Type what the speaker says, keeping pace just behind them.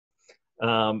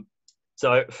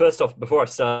So first off, before I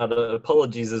start,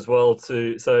 apologies as well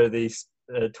so the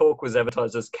talk was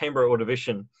advertised as Canberra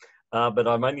Ordovician, but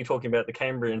I'm only talking about the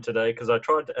Cambrian today because I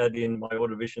tried to add in my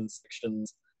Ordovician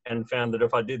sections and found that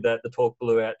if I did that, the talk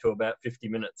blew out to about 50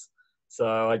 minutes.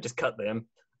 So I just cut them.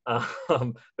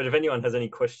 But if anyone has any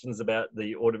questions about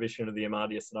the Ordovician of the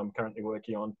Amardius that I'm currently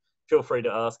working on, feel free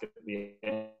to ask at the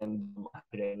end. I'm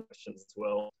happy to answer questions as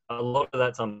well. A lot of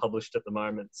that's unpublished at the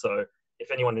moment, so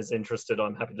if anyone is interested,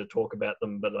 I'm happy to talk about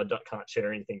them, but I can't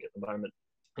share anything at the moment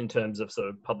in terms of sort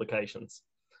of publications.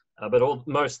 But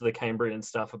most of the Cambrian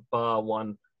stuff, bar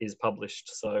one, is published,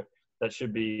 so that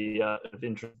should be of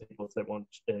interest to people if they want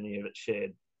any of it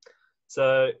shared.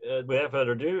 So without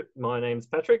further ado, my name's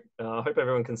Patrick. I hope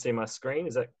everyone can see my screen.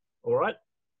 Is that all right?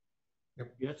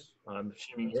 Yep. Yes. I'm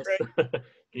assuming yes. Can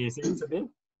you see it, Sabine?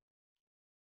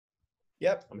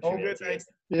 Yep, all good, thanks.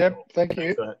 Yep, thank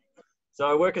you. So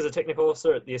I work as a technical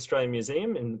officer at the Australian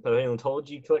Museum in the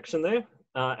paleontology collection there,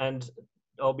 and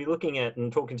I'll be looking at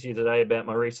and talking to you today about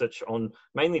my research on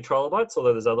mainly trilobites,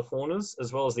 although there's other faunas,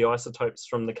 as well as the isotopes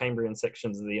from the Cambrian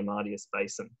sections of the Amardius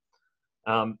Basin.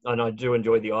 And I do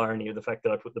enjoy the irony of the fact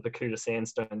that I put the Pacuta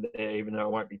sandstone there, even though I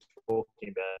won't be talking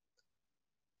about it.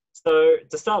 So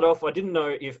to start off, I didn't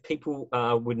know if people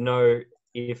would know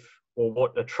or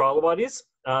what a trilobite is.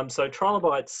 So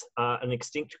trilobites are an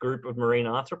extinct group of marine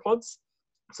arthropods.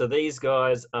 So these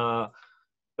guys are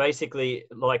basically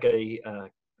like a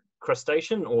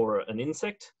crustacean or an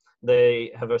insect.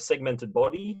 They have a segmented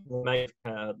body. They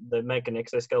make an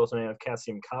exoskeleton out of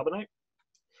calcium carbonate.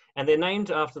 And they're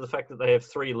named after the fact that they have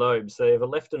three lobes. They have a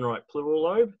left and right pleural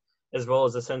lobe, as well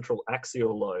as a central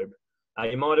axial lobe.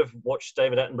 You might have watched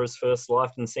David Attenborough's First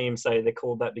Life and see him say they're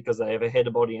called that because they have a head,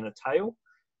 a body, and a tail.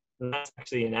 And that's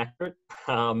actually inaccurate.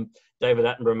 David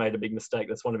Attenborough made a big mistake.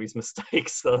 That's one of his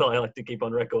mistakes that I like to keep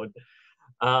on record.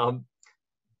 Now,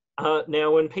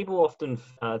 when people often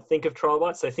think of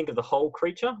trilobites, they think of the whole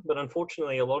creature, but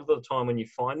unfortunately, a lot of the time when you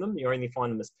find them, you only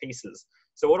find them as pieces.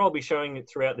 So what I'll be showing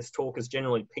throughout this talk is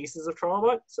generally pieces of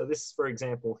trilobite. So this, for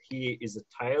example, here is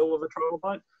a tail of a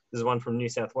trilobite. This is one from New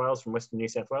South Wales, from Western New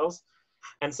South Wales.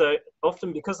 And so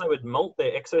often, because they would molt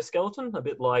their exoskeleton, a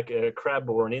bit like a crab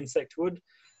or an insect would,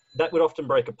 that would often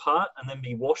break apart and then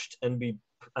be washed and be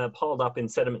piled up in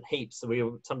sediment heaps.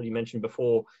 So somebody mentioned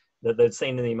before that they'd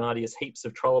seen in the Amardius heaps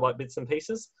of trilobite bits and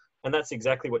pieces. And that's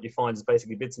exactly what you find is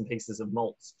basically bits and pieces of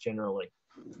molts generally.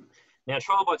 Now,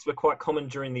 trilobites were quite common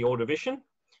during the Ordovician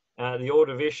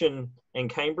and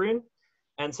Cambrian.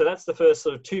 And so that's the first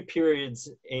sort of two periods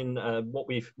in what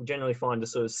we generally find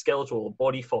as sort of skeletal or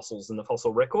body fossils in the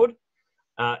fossil record.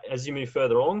 As you move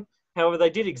further on, however,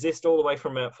 they did exist all the way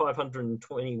from about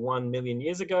 521 million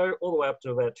years ago, all the way up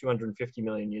to about 250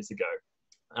 million years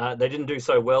ago. They didn't do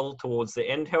so well towards the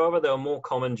end, however. They were more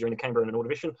common during the Cambrian and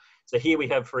Ordovician. So here we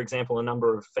have, for example, a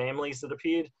number of families that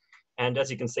appeared. And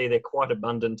as you can see, they're quite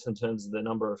abundant in terms of the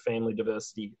number of family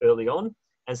diversity early on.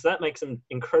 And so that makes them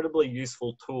incredibly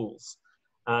useful tools.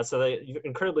 So they're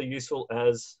incredibly useful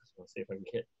as, let's see if I can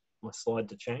get my slide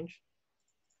to change.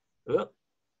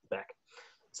 Back.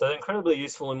 So they're incredibly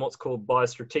useful in what's called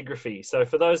biostratigraphy. So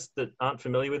for those that aren't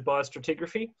familiar with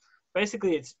biostratigraphy,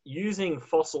 basically it's using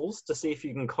fossils to see if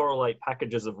you can correlate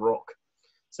packages of rock.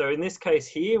 So in this case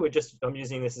here, I'm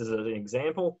using this as an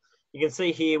example. You can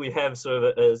see here we have sort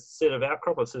of a set of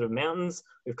outcrop, a set of mountains.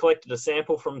 We've collected a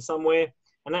sample from somewhere,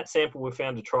 and that sample we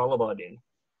found a trilobite in.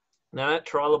 Now that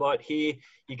trilobite here,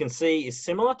 you can see is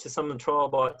similar to some of the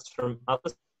trilobites from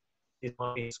other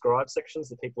described sections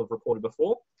that people have reported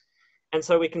before. And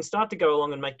so we can start to go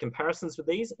along and make comparisons with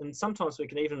these, and sometimes we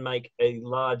can even make a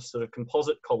large sort of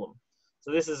composite column.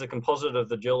 So this is a composite of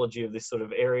the geology of this sort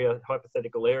of area,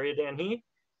 hypothetical area down here.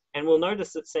 And we'll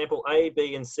notice that sample A,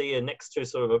 B, and C are next to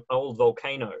sort of an old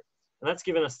volcano. And that's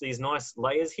given us these nice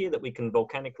layers here that we can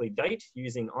volcanically date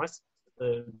using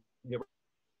isotopes.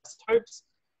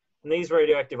 And these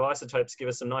radioactive isotopes give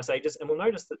us some nice ages. And we'll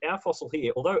notice that our fossil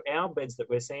here, although our beds that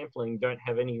we're sampling don't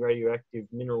have any radioactive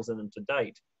minerals in them to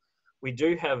date, we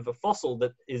do have a fossil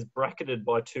that is bracketed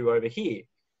by 2 over here.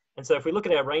 And so if we look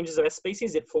at our ranges of our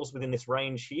species, it falls within this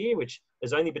range here, which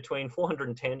is only between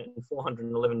 410 and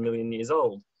 411 million years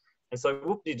old. And so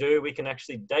whoop-de-doo, we can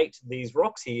actually date these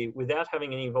rocks here without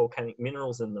having any volcanic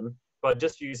minerals in them by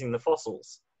just using the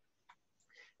fossils.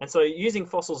 And so using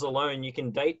fossils alone, you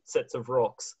can date sets of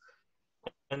rocks.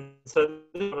 And so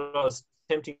this is what I was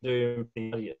attempting to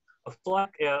do. I've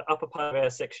flagged our upper part of our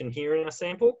section here in our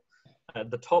sample.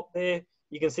 At the top there,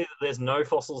 you can see that there's no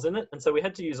fossils in it. And so we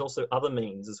had to use also other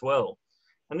means as well.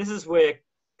 And this is where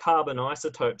carbon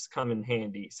isotopes come in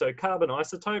handy. So carbon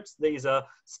isotopes, these are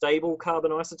stable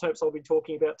carbon isotopes I'll be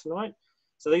talking about tonight.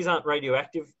 So these aren't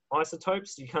radioactive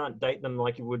isotopes. You can't date them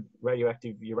like you would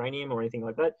radioactive uranium or anything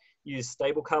like that. You use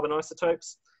stable carbon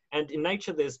isotopes. And in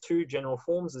nature, there's two general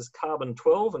forms. There's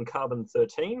carbon-12 and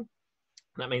carbon-13.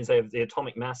 That means they have the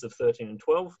atomic mass of 13 and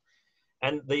 12.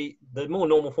 And the more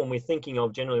normal form we're thinking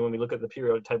of generally when we look at the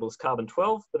periodic table is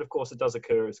carbon-12, but of course it does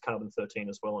occur as carbon-13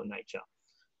 as well in nature.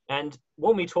 And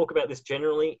when we talk about this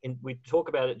generally, we talk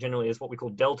about it generally as what we call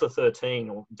delta-13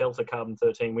 or delta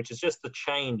carbon-13, which is just the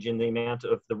change in the amount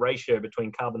of the ratio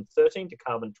between carbon-13 to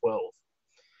carbon-12.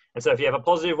 And so if you have a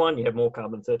positive one, you have more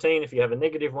carbon-13. If you have a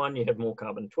negative one, you have more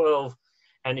carbon-12.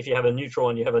 And if you have a neutral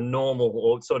one, you have a normal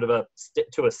or sort of a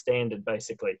standard,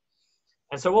 basically.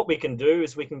 And so what we can do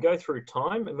is we can go through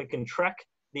time and we can track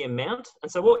the amount. And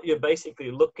so what you're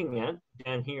basically looking at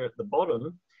down here at the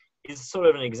bottom is sort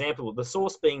of an example of the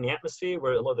source being the atmosphere,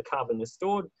 where a lot of the carbon is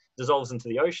stored, dissolves into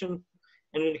the ocean,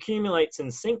 and it accumulates in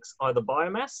sinks, either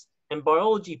biomass, and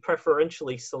biology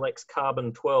preferentially selects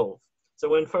carbon-12. So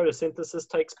when photosynthesis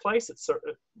takes place, it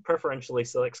preferentially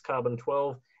selects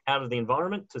carbon-12 out of the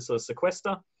environment to sort of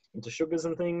sequester into sugars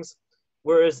and things,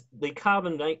 whereas the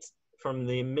carbonates from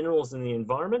the minerals in the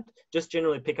environment just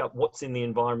generally pick up what's in the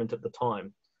environment at the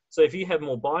time. So if you have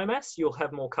more biomass, you'll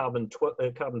have more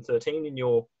carbon-13 in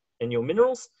your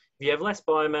minerals. If you have less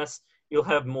biomass, you'll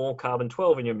have more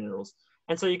carbon-12 in your minerals.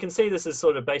 And so you can see this is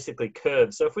sort of basically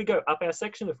curved. So if we go up our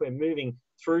section, if we're moving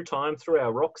through time, through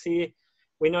our rocks here,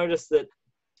 we notice that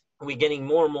we're getting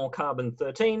more and more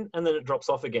carbon-13, and then it drops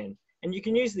off again. And you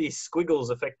can use these squiggles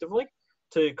effectively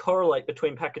to correlate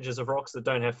between packages of rocks that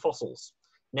don't have fossils.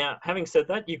 Now, having said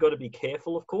that, you've got to be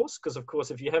careful, of course, because of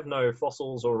course, if you have no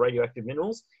fossils or radioactive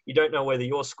minerals, you don't know whether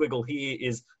your squiggle here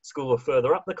is squiggle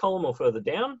further up the column or further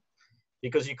down,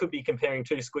 because you could be comparing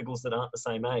two squiggles that aren't the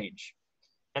same age.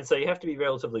 And so you have to be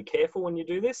relatively careful when you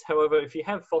do this. However, if you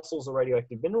have fossils or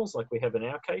radioactive minerals, like we have in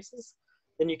our cases,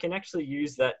 then you can actually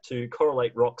use that to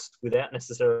correlate rocks without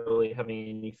necessarily having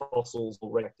any fossils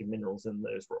or radioactive minerals in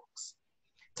those rocks.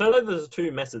 So those are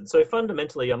two methods. So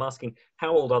fundamentally, I'm asking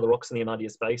how old are the rocks in the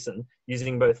Amadeus Basin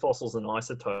using both fossils and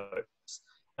isotopes.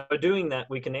 And by doing that,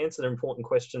 we can answer important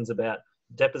questions about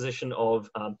deposition of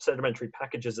sedimentary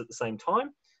packages at the same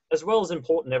time, as well as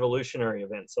important evolutionary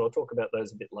events. So I'll talk about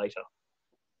those a bit later.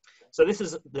 So this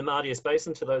is the Amadeus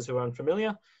Basin, to those who are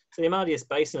unfamiliar. So the Amadeus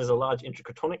Basin is a large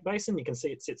intracrotonic basin. You can see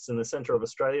it sits in the center of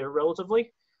Australia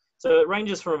relatively. So it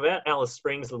ranges from about Alice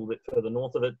Springs, a little bit further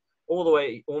north of it, all the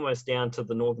way almost down to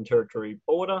the Northern Territory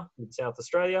border in South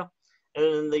Australia. And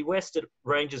in the west, it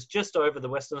ranges just over the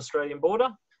Western Australian border.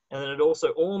 And then it also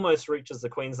almost reaches the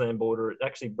Queensland border. It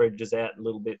actually bridges out a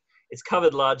little bit. It's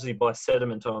covered largely by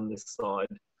sediment on this side.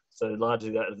 So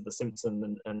largely that of the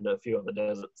Simpson and a few other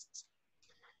deserts.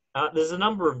 There's a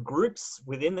number of groups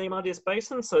within the Amadeus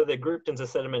Basin. So they're grouped into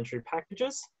sedimentary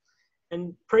packages.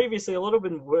 And previously, a lot of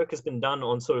work has been done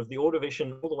on sort of the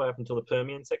Ordovician all the way up until the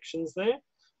Permian sections there.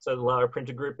 So the Lara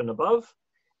Printer group and above.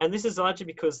 And this is largely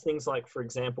because things like, for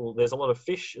example, there's a lot of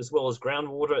fish as well as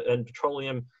groundwater and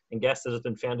petroleum and gas that has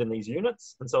been found in these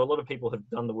units. And so a lot of people have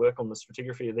done the work on the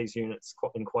stratigraphy of these units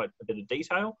in quite a bit of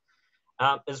detail,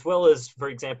 as well as, for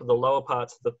example, the lower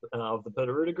parts of the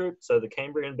Perta-Ruta group, so the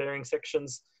Cambrian bearing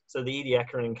sections. So the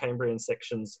Ediacaran and Cambrian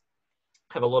sections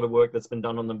have a lot of work that's been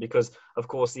done on them because, of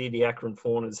course, the Ediacaran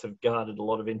faunas have garnered a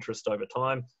lot of interest over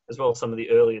time, as well as some of the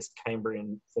earliest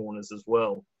Cambrian faunas as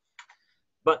well.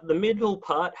 But the middle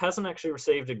part hasn't actually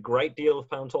received a great deal of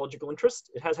paleontological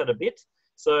interest. It has had a bit.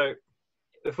 So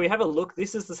if we have a look,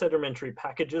 this is the sedimentary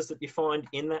packages that you find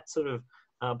in that sort of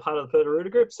part of the Perta-Ruta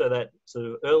group, so that sort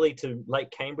of early to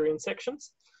late Cambrian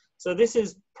sections. So this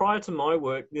is, prior to my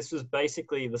work, this was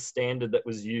basically the standard that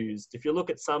was used. If you look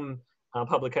at some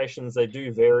publications, they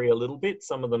do vary a little bit.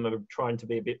 Some of them are trying to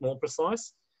be a bit more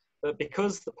precise. But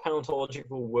because the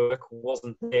paleontological work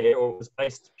wasn't there, or it was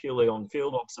based purely on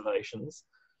field observations,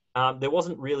 there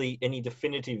wasn't really any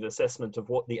definitive assessment of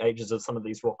what the ages of some of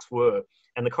these rocks were.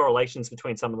 And the correlations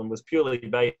between some of them was purely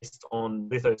based on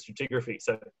lithostratigraphy,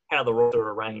 so how the rocks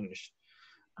are arranged.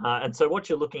 And so what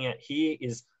you're looking at here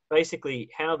is basically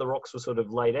how the rocks were sort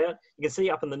of laid out. You can see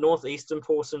up in the northeastern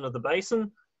portion of the basin,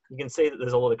 you can see that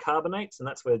there's a lot of carbonates, and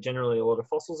that's where generally a lot of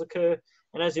fossils occur.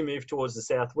 And as you move towards the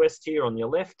southwest here on your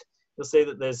left, you'll see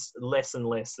that there's less and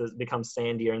less. It becomes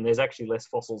sandier, and there's actually less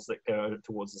fossils that go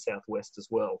towards the southwest as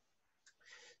well.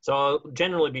 So I'll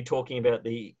generally be talking about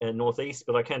the northeast,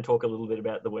 but I can talk a little bit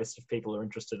about the west if people are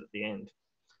interested at the end.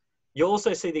 You'll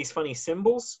also see these funny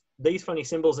symbols. These funny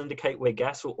symbols indicate where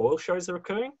gas or oil shows are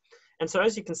occurring. And so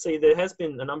as you can see, there has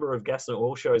been a number of gas and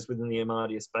oil shows within the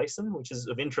Amadeus Basin, which is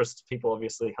of interest to people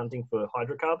obviously hunting for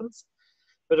hydrocarbons.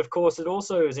 But of course, it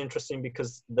also is interesting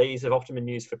because these have often been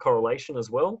used for correlation as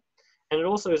well. And it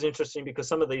also is interesting because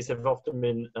some of these have often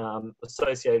been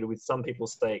associated with, some people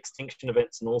say, extinction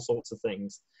events and all sorts of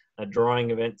things,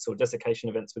 drying events or desiccation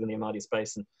events within the Amadeus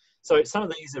Basin. So some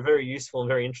of these are very useful and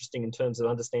very interesting in terms of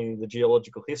understanding the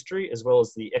geological history, as well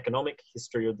as the economic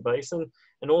history of the basin,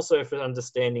 and also for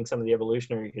understanding some of the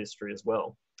evolutionary history as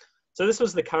well. So this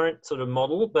was the current sort of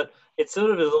model, but it's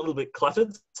sort of a little bit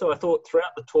cluttered. So I thought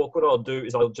throughout the talk, what I'll do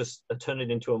is I'll just turn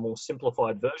it into a more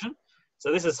simplified version.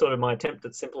 So this is sort of my attempt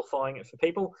at simplifying it for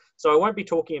people. So I won't be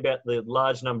talking about the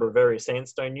large number of various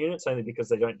sandstone units, only because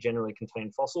they don't generally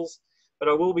contain fossils, but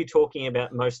I will be talking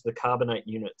about most of the carbonate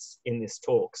units in this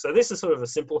talk. So this is sort of a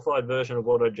simplified version of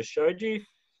what I just showed you.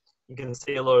 You can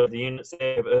see a lot of the units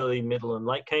there of early, middle, and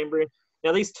late Cambrian.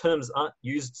 Now these terms aren't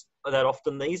used that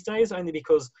often these days, only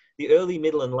because the early,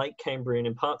 middle, and late Cambrian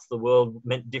in parts of the world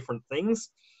meant different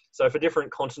things. So for different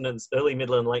continents, early,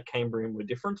 middle, and late Cambrian were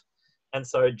different. And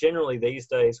so generally these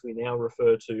days, we now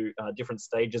refer to different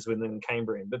stages within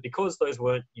Cambrian. But because those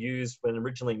weren't used when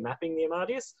originally mapping the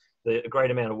Amadeus, the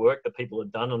great amount of work that people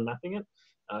had done on mapping it,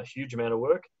 a huge amount of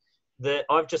work, that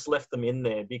I've just left them in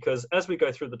there because as we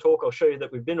go through the talk, I'll show you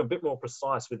that we've been a bit more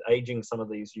precise with aging some of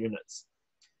these units.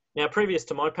 Now, previous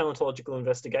to my paleontological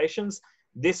investigations,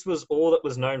 this was all that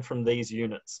was known from these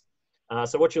units.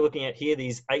 So what you're looking at here,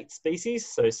 these 8 species,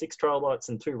 so 6 trilobites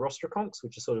and 2 rostroconchs,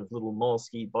 which are sort of little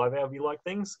mollusky bivalve-like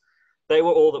things, they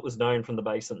were all that was known from the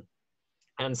basin.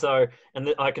 And so,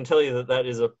 I can tell you that that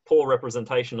is a poor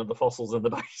representation of the fossils in the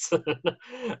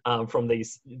basin from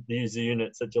these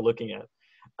units that you're looking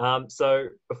at. So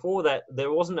before that,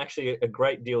 there wasn't actually a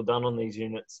great deal done on these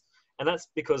units. And that's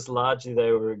because largely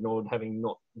they were ignored, having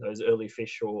not those early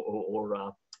fish or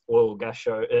oil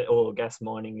or gas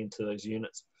mining into those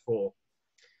units before.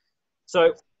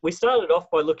 So we started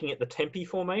off by looking at the Tempe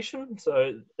Formation.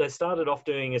 So they started off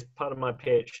doing, as part of my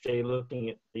PhD, looking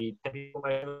at the Tempe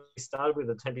Formation. We started with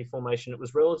the Tempe Formation. It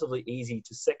was relatively easy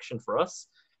to section for us.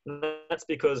 And that's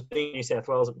because being in New South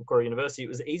Wales at Macquarie University, it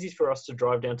was easy for us to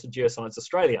drive down to Geoscience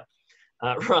Australia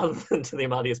rather than to the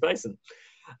Amadeus Basin.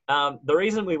 The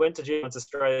reason we went to Geoscience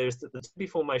Australia is that the Tempe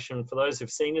Formation, for those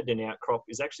who've seen it in outcrop,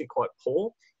 is actually quite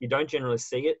poor. You don't generally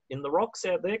see it in the rocks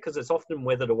out there because it's often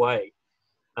weathered away.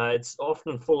 It's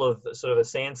often full of sort of a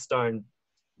sandstone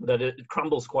that it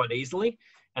crumbles quite easily,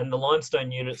 and the limestone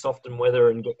units often weather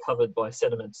and get covered by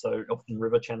sediment, so often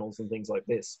river channels and things like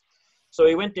this. So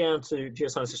we went down to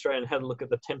Geoscience Australia and had a look at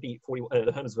the Tempe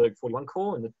the Hermannsburg 41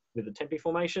 core with the Tempe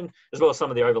Formation, as well as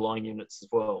some of the overlying units as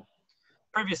well.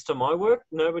 Previous to my work,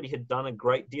 nobody had done a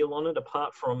great deal on it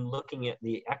apart from looking at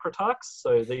the acrotarchs.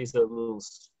 So these are little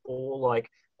spore-like,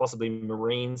 possibly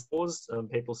marine spores,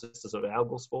 people's sort of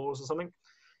algal spores or something.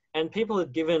 And people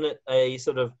had given it a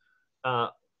sort of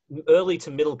early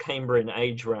to middle Cambrian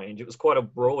age range. It was quite a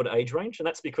broad age range, and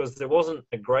that's because there wasn't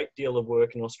a great deal of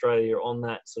work in Australia on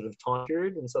that sort of time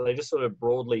period, and so they just sort of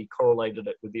broadly correlated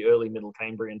it with the early middle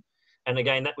Cambrian. And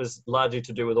again, that was largely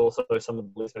to do with also some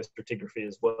of the lithostratigraphy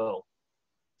as well.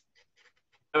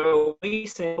 So we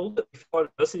sampled quite a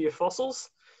diversity of fossils.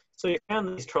 So you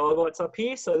found these trilobites up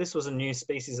here. So this was a new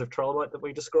species of trilobite that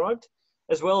we described,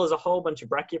 as well as a whole bunch of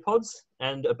brachiopods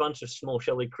and a bunch of small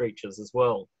shelly creatures as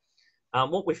well.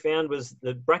 What we found was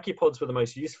the brachiopods were the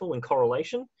most useful in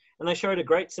correlation, and they showed a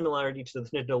great similarity to the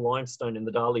Thnitter limestone in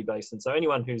the Darley Basin. So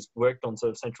anyone who's worked on sort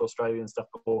of Central Australian stuff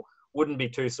before wouldn't be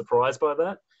too surprised by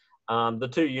that. The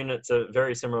two units are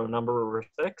very similar in a number of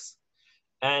respects.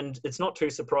 And it's not too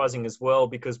surprising as well,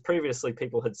 because previously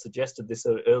people had suggested this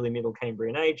early middle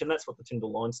Cambrian age, and that's what the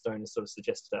Tyndall limestone is sort of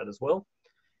suggested at as well.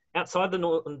 Outside the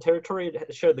Northern Territory,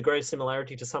 it showed the greatest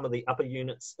similarity to some of the upper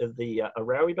units of the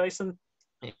Arawi Basin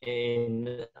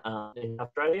in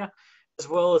Australia, as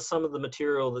well as some of the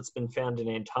material that's been found in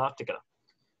Antarctica.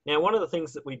 Now, one of the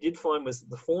things that we did find was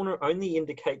the fauna only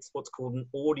indicates what's called an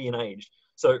Audian age.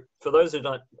 So for those who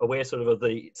aren't aware sort of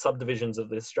the subdivisions of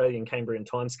the Australian Cambrian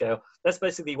timescale, that's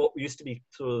basically what used to be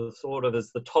sort of thought of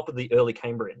as the top of the early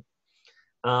Cambrian.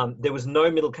 There was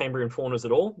no middle Cambrian faunas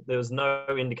at all. There was no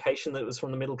indication that it was from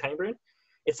the middle Cambrian.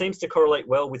 It seems to correlate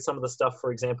well with some of the stuff,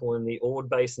 for example, in the Ord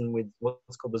Basin with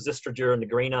what's called the Zistrodura and the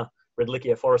Greener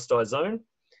Redlickia foresti zone.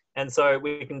 And so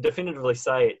we can definitively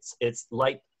say it's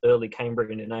late early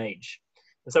Cambrian in age.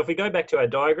 And so if we go back to our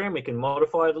diagram, we can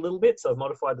modify it a little bit. So I've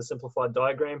modified the simplified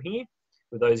diagram here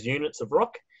with those units of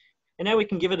rock. And now we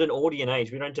can give it an Audian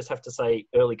age. We don't just have to say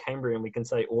early Cambrian, we can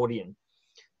say Audian.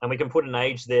 And we can put an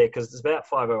age there because it's about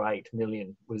 508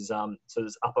 million was, so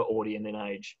it's upper Audian in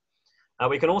age.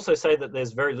 We can also say that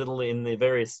there's very little in the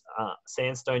various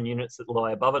sandstone units that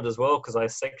lie above it as well, because I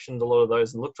sectioned a lot of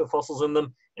those and looked for fossils in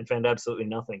them and found absolutely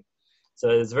nothing. So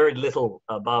there's very little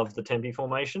above the Tempe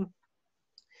Formation.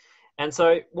 And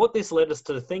so what this led us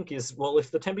to think is, well,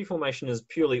 if the Tempe Formation is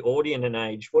purely Audian in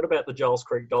age, what about the Giles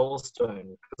Creek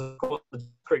Dolostone? Because of course the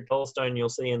Creek Dolostone you'll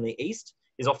see in the east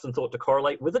is often thought to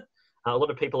correlate with it. A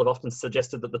lot of people have often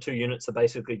suggested that the two units are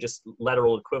basically just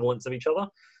lateral equivalents of each other.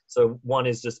 So one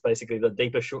is just basically the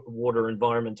deeper water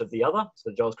environment of the other.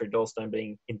 So the Giles Creek Dolostone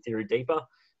being in theory deeper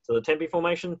to the Tempe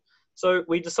Formation. So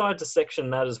we decided to section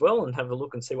that as well and have a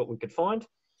look and see what we could find.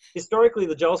 Historically,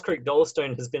 the Giles Creek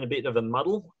Dolostone has been a bit of a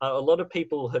muddle. A lot of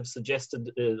people have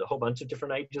suggested a whole bunch of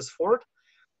different ages for it.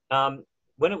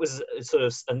 When it was sort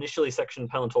of initially sectioned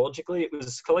paleontologically, it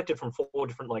was collected from 4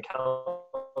 different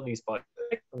localities by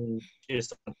from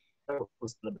GSA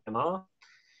was the BMR.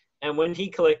 And when he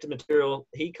collected material,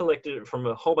 he collected it from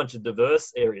a whole bunch of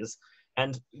diverse areas.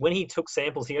 And when he took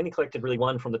samples, he only collected really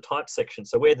one from the type section.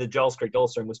 So where the Giles Creek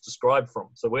Dolostone was described from.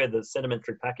 So where the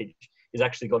sedimentary package has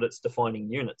actually got its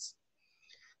defining units.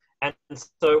 And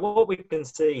so what we can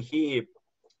see here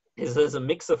is there's a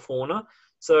mix of fauna.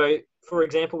 So for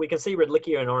example, we can see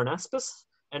Redlickia and Oranaspis,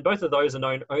 and both of those are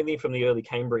known only from the early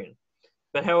Cambrian.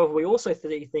 But however, we also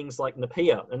see things like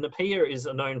Napier, and Napier is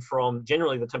known from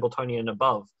generally the Templetonian and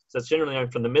above. So it's generally known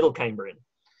from the Middle Cambrian.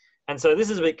 And so this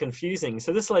is a bit confusing.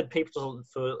 So this led people,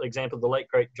 for example, the late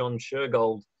great John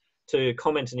Shergold, to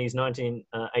comment in his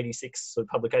 1986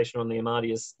 publication on the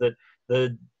Amardius that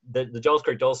the Giles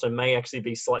Creek Dolostone may actually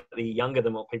be slightly younger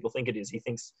than what people think it is.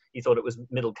 He thought it was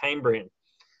Middle Cambrian.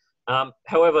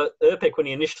 However, Erpek, when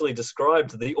he initially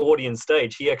described the Audian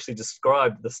stage, he actually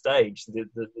described the stage,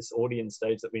 this Audian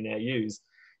stage that we now use.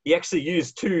 He actually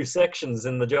used 2 sections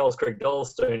in the Giles Creek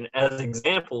Dolostone as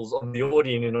examples of the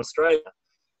Audian in Australia.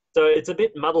 So it's a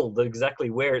bit muddled exactly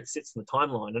where it sits in the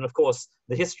timeline. And of course,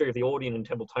 the history of the Audian and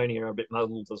Templetonia are a bit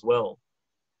muddled as well.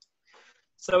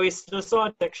 So we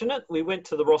decided to section it. We went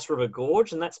to the Ross River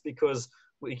Gorge, and that's because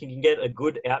we can get a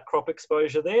good outcrop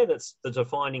exposure there. That's the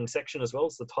defining section as well.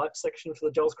 It's the type section for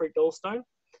the Giles Creek Dolostone.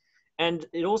 And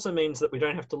it also means that we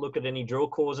don't have to look at any drill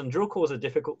cores. And drill cores are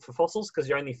difficult for fossils because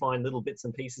you only find little bits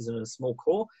and pieces in a small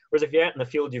core. Whereas if you're out in the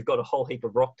field, you've got a whole heap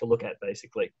of rock to look at,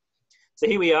 basically. So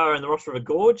here we are in the Ross River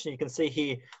Gorge, and you can see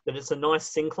here that it's a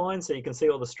nice syncline. So you can see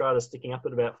all the strata sticking up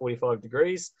at about 45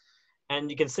 degrees. And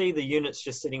you can see the units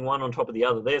just sitting one on top of the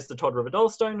other. There's the Todd River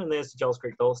Dolostone, and there's the Giles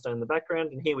Creek Dolostone in the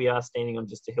background. And here we are standing on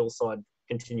just a hillside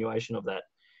continuation of that.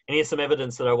 And here's some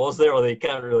evidence that I was there, although you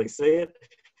can't really see it.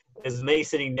 There's me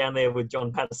sitting down there with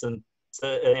John Patterson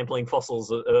sampling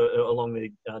fossils along the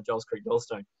Giles Creek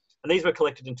Dolostone. And these were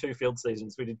collected in 2 field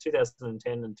seasons. We did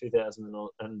 2010 and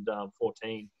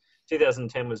 2014.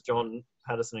 2010 was John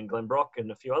Patterson and Glenn Brock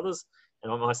and a few others.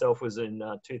 And I myself was in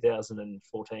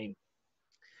 2014.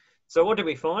 So what did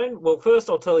we find? Well, first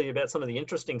I'll tell you about some of the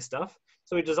interesting stuff.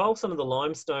 So we dissolved some of the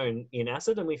limestone in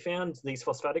acid and we found these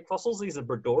phosphatic fossils. These are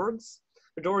brodorids.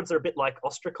 Brodorids are a bit like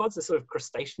ostracods. They're sort of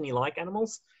crustacean-like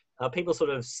animals. People sort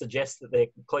of suggest that they're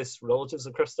close relatives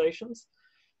of crustaceans.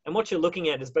 And what you're looking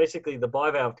at is basically the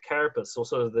bivalved carapace, or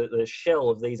sort of the shell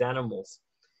of these animals.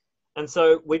 And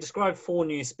so we described 4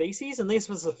 new species, and this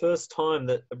was the first time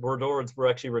that brodorids were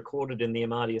actually recorded in the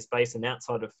Amardius Basin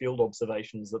outside of field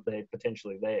observations that they're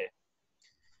potentially there.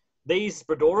 These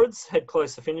brodorids had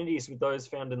close affinities with those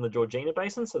found in the Georgina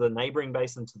Basin, so the neighbouring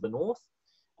basin to the north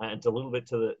and a little bit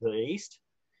to the east.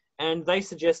 And they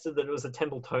suggested that it was a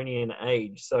Templetonian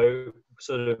age, so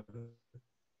sort of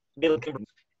Middle Cambrian.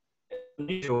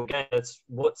 Unusual, again, that's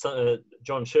what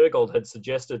John Shergold had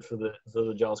suggested for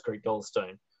the Giles Creek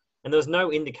Dolostone. And there was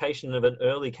no indication of an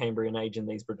early Cambrian age in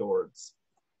these brodorids.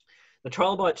 The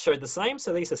trilobites showed the same,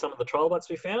 so these are some of the trilobites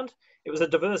we found. It was a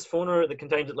diverse fauna that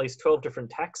contained at least 12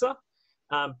 different taxa.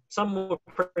 Some were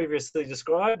previously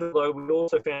described, although we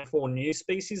also found 4 new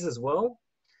species as well.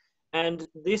 And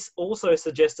this also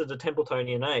suggested a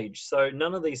Templetonian age. So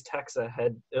none of these taxa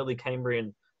had early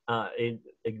Cambrian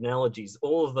ignologies.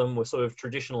 All of them were sort of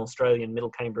traditional Australian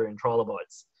Middle Cambrian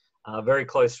trilobites. Very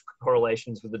close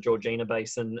correlations with the Georgina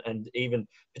Basin, and even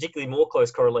particularly more close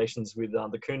correlations with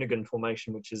the Coonigan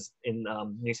Formation, which is in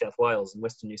New South Wales, in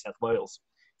Western New South Wales.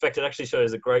 In fact, it actually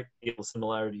shows a great deal of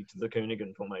similarity to the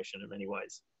Coonigan Formation in many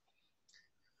ways.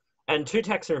 And 2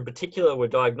 taxa in particular were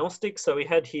diagnostic. So we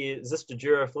had here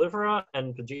Zystogera flivera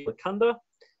and Vagila cunda,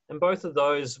 and both of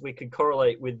those we could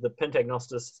correlate with the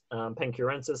Pentagnostis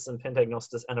pancurensis and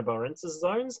Pentagnostis anabarensis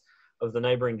zones of the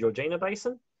neighbouring Georgina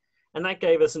Basin. And that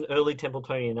gave us an early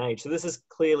Templetonian age. So this is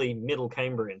clearly Middle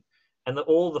Cambrian. and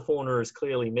all the fauna is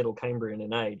clearly Middle Cambrian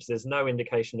in age. There's no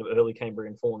indication of early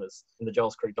Cambrian faunas in the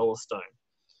Giles Creek Dolostone.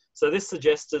 So this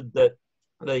suggested that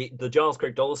the Giles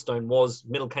Creek Dolostone was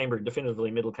Middle Cambrian, definitively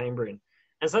Middle Cambrian.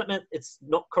 And so that meant it's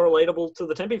not correlatable to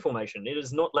the Tempe Formation. It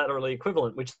is not laterally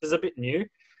equivalent, which is a bit new.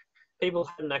 People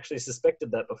hadn't actually suspected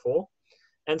that before.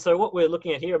 And so what we're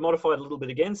looking at here, modified a little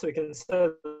bit again, so we can say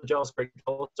the Giles Creek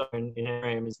Dolostone in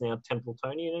area is now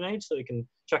Templetonian in age, so we can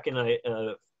chuck in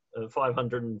a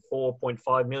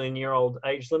 504.5 million year old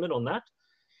age limit on that.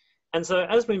 And so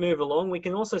as we move along, we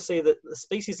can also see that the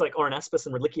species like Oranaspis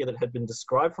and Reliquia that had been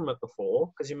described from it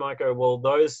before, because you might go, well,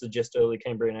 those suggest early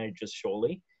Cambrian ages,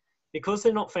 surely. Because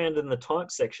they're not found in the type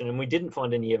section, and we didn't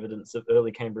find any evidence of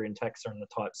early Cambrian taxa in the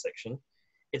type section,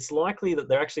 it's likely that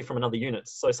they're actually from another unit.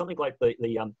 So something like the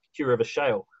Hugh River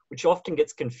Shale, which often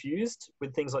gets confused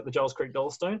with things like the Giles Creek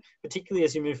Dolostone, particularly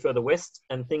as you move further west,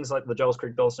 and things like the Giles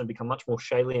Creek Dolostone become much more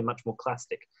shaly and much more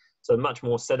clastic. So much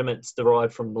more sediments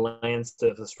derived from the land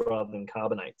surface rather than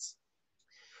carbonates.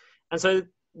 And so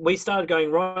we started going,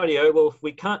 rightio, well, if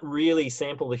we can't really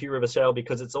sample the Hugh River Shale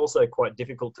because it's also quite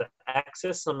difficult to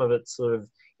access, some of it's sort of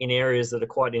in areas that are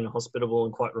quite inhospitable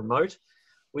and quite remote,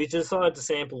 we decided to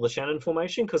sample the Shannon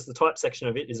Formation because the type section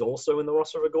of it is also in the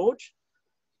Ross River Gorge.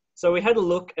 So we had a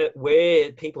look at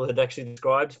where people had actually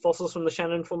described fossils from the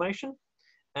Shannon Formation.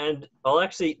 And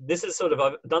this is sort of,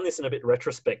 I've done this in a bit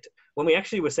retrospect. When we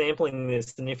actually were sampling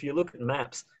this, and if you look at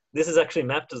maps, this is actually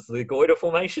mapped as the Goiter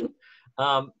Formation.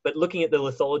 But looking at the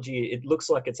lithology, it looks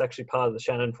like it's actually part of the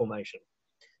Shannon Formation.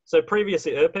 So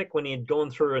previously, Erpek, when he had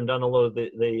gone through and done a lot of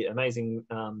the amazing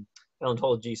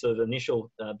paleontology sort of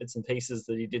initial bits and pieces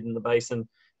that he did in the basin,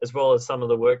 as well as some of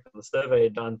the work that the survey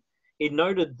had done, he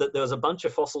noted that there was a bunch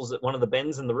of fossils at one of the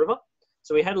bends in the river.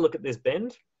 So we had a look at this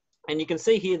bend, and you can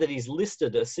see here that he's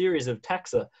listed a series of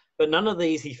taxa, but none of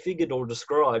these he figured or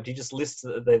described. He just lists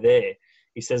that they're there.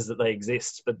 He says that they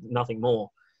exist, but nothing more.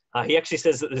 He actually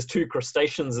says that there's 2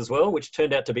 crustaceans as well, which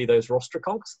turned out to be those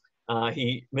rostraconchs.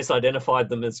 He misidentified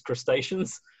them as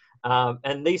crustaceans.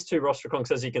 And these 2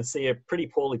 rostraconchs, as you can see, are pretty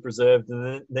poorly preserved,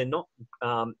 and they're not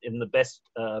in the best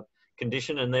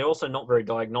condition, and they're also not very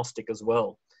diagnostic as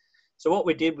well. So what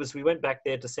we did was we went back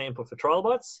there to sample for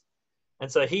trilobites.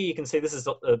 And so here you can see this is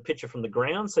a picture from the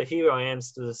ground. So here I am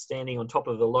standing on top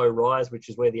of the low rise, which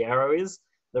is where the arrow is.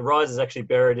 The rise is actually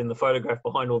buried in the photograph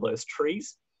behind all those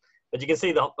trees. But you can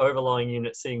see the overlying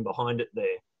unit sitting behind it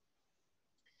there.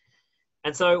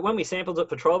 And so when we sampled it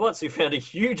for trilobites, we found a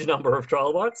huge number of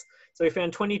trilobites. So we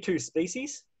found 22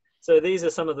 species. So these are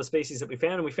some of the species that we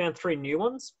found, and we found 3 new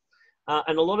ones.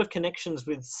 And a lot of connections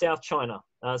with South China.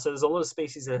 So there's a lot of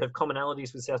species that have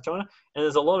commonalities with South China, and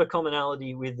there's a lot of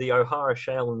commonality with the O'Hara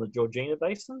Shale and the Georgina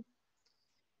Basin.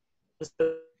 This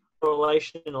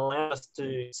correlation allows us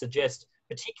to suggest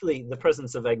particularly the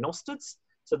presence of agnostids.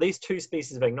 So these 2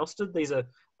 species of agnostid, these are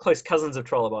close cousins of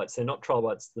trilobites. They're not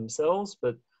trilobites themselves,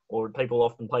 or people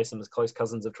often place them as close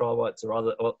cousins of trilobites or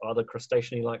other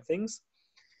crustacean-like things.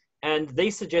 And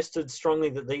these suggested strongly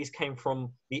that these came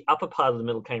from the upper part of the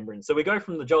Middle Cambrian. So we go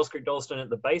from the Giles Creek Dolostone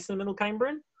at the base of the Middle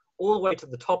Cambrian, all the way to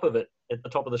the top of it, at the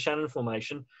top of the Shannon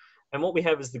Formation. And what we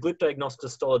have is the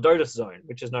Glyptognostus stolodotus zone,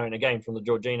 which is known again from the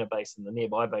Georgina Basin, the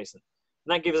nearby basin.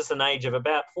 And that gives us an age of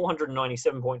about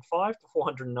 497.5 to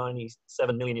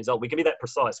 497 million years old. We can be that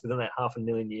precise within that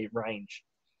 500,000 year range.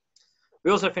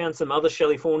 We also found some other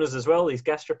shelly faunas as well, these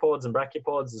gastropods and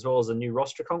brachiopods, as well as a new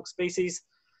rostraconch species.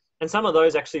 And some of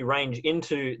those actually range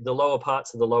into the lower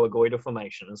parts of the lower Goiter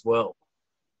Formation as well.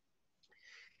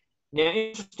 Now,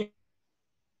 interesting,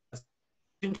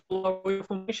 into the lower Goiter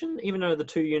Formation, even though the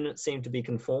 2 units seem to be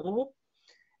conformable.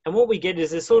 And what we get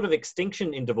is this sort of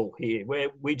extinction interval here, where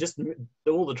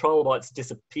all the trilobites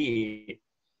disappear.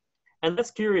 And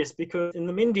that's curious because in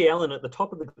the Mindy Allen at the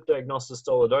top of the Glyptognostus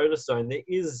stolodotus zone, there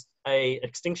is an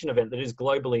extinction event that is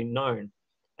globally known.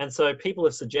 And so people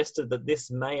have suggested that this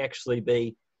may actually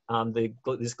be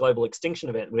this global extinction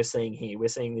event we're seeing here. We're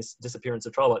seeing this disappearance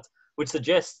of trilobites, which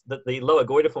suggests that the lower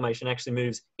Goiter Formation actually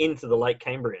moves into the late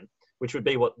Cambrian, which would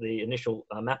be what the initial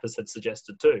mappers had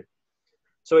suggested too.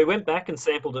 So we went back and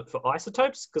sampled it for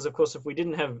isotopes, because of course, if we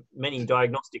didn't have many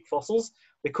diagnostic fossils,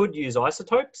 we could use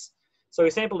isotopes. So we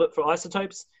sampled it for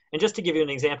isotopes. And just to give you an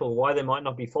example of why there might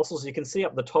not be fossils, you can see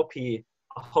up the top here,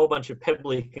 a whole bunch of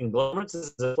pebbly conglomerates. This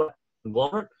is a flat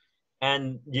conglomerate.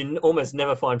 And you almost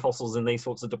never find fossils in these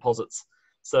sorts of deposits.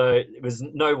 So it was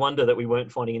no wonder that we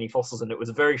weren't finding any fossils, and it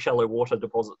was very shallow water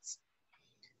deposits.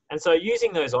 And so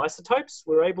using those isotopes,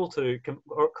 we're able to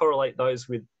correlate those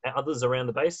with others around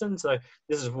the basin. So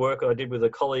this is work I did with a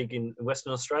colleague in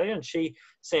Western Australia, and she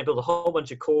sampled a whole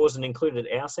bunch of cores and included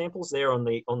our samples there on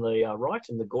the right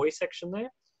in the GOI section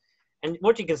there. And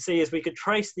what you can see is we could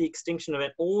trace the extinction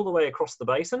event all the way across the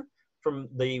basin, from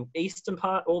the eastern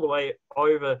part all the way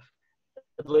over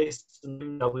at least the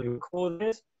NSW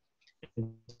coordinates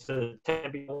to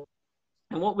Tempe.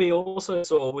 And what we also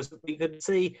saw was we could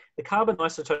see the carbon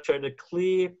isotope showed a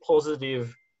clear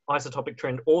positive isotopic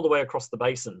trend all the way across the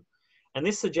basin. And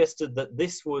this suggested that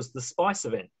this was the SPICE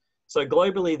event. So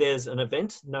globally, there's an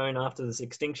event known after this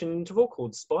extinction interval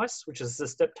called SPICE, which is the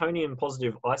Steptonian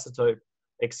positive isotope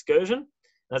excursion.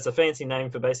 That's a fancy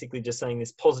name for basically just saying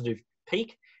this positive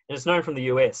peak. And it's known from the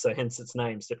US, so hence its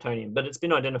name, Steptonian. But it's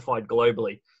been identified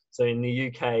globally. So in the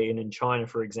UK and in China,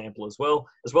 for example, as well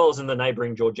as in the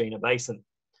neighboring Georgina Basin.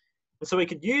 And so we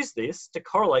could use this to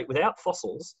correlate without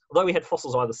fossils, although we had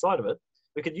fossils either side of it,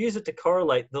 we could use it to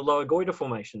correlate the Lower Goiter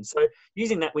Formation. So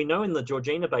using that, we know in the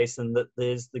Georgina Basin that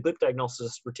there's the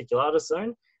Glyptognostis reticulatus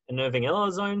zone and Nerving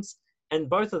Eller zones, and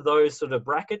both of those sort of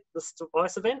bracket the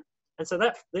SPICE event. And so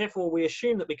that, therefore, we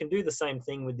assume that we can do the same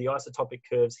thing with the isotopic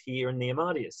curves here in the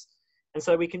Amadeus. And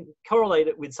so we can correlate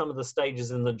it with some of the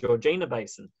stages in the Georgina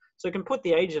Basin. So we can put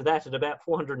the age of that at about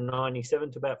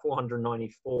 497 to about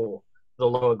 494, the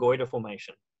Lower Goiter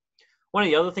Formation. One of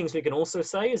the other things we can also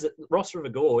say is that Ross River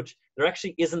Gorge, there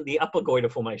actually isn't the Upper Goiter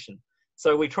Formation.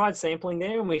 So we tried sampling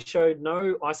there and we showed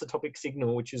no isotopic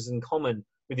signal, which is in common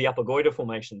with the Upper Goiter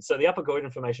Formation. So the Upper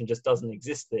Goiter Formation just doesn't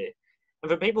exist there.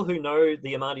 And for people who know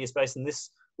the Amadeus Basin, this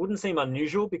wouldn't seem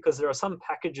unusual because there are some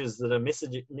packages that are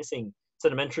missing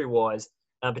sedimentary-wise,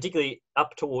 particularly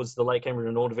up towards the Lake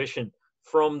Cambrian Ordovician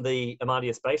from the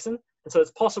Amadeus Basin. And so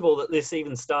it's possible that this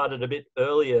even started a bit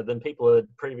earlier than people had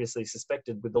previously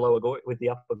suspected with the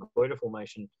Upper Goiter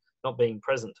Formation not being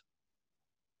present.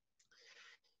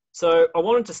 So I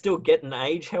wanted to still get an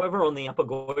age, however, on the Upper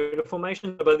Goiter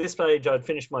Formation. By this stage, I'd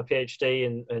finished my PhD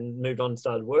and moved on and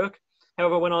started work.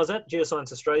 However, when I was at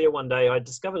Geoscience Australia one day, I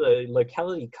discovered a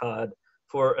locality card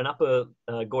for an Upper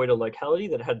Goiter locality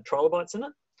that had trilobites in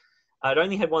it. It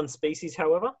only had one species,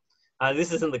 however.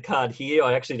 This isn't the card here.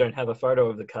 I actually don't have a photo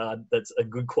of the card. That's a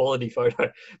good quality photo,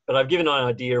 but I've given an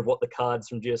idea of what the cards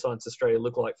from Geoscience Australia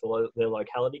look like for their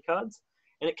locality cards.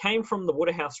 And it came from the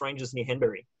Waterhouse Ranges near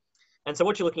Henbury. And so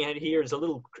what you're looking at here is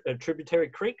a tributary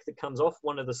creek that comes off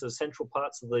one of the sort of central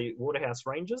parts of the Waterhouse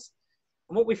Ranges.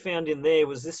 And what we found in there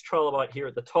was this trilobite here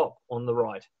at the top on the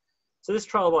right. So this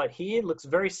trilobite here looks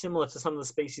very similar to some of the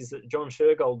species that John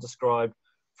Shergold described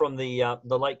from the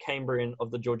Lake Cambrian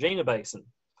of the Georgina Basin.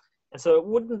 And so it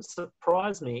wouldn't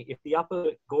surprise me if the Upper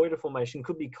Goiter Formation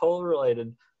could be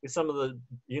correlated with some of the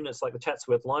units like the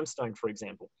Chatsworth limestone, for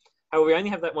example. However, we only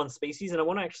have that one species, and I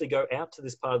want to actually go out to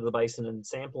this part of the basin and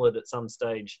sample it at some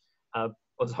stage. I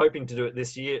was hoping to do it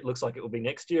this year. It looks like it will be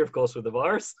next year, of course, with the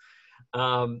virus.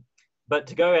 But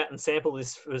to go out and sample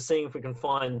this, we're seeing if we can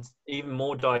find even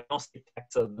more diagnostic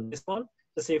taxa than this one,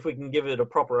 to see if we can give it a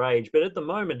proper age. But at the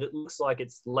moment, it looks like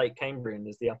it's late Cambrian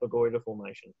as the Upper Goiter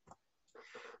Formation.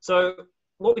 So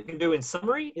what we can do in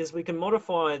summary is we can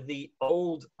modify the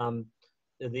old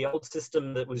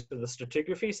system that was for the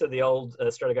stratigraphy, so the old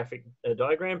stratigraphic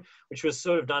diagram, which was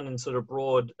sort of done in sort of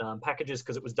broad packages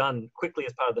because it was done quickly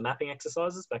as part of the mapping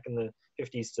exercises back in the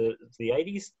 50s to the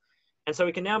 80s. And so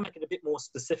we can now make it a bit more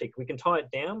specific. We can tie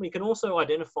it down. We can also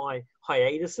identify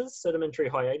hiatuses, sedimentary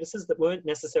hiatuses that weren't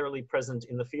necessarily present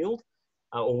in the field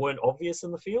or weren't obvious in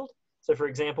the field. So for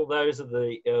example, those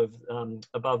are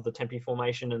above the Tempe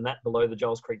Formation and that below the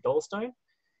Giles Creek Dolostone.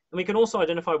 And we can also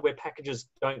identify where packages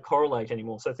don't correlate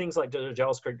anymore. So things like the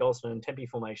Giles Creek Dolostone and Tempe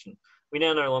Formation, we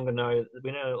now know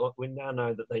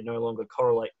that they no longer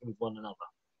correlate with one another.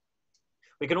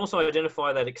 We can also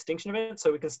identify that extinction event.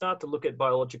 So we can start to look at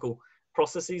biological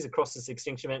processes across this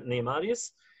extinction event in the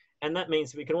Amadeus. And that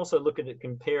means we can also look at it,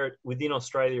 compare it within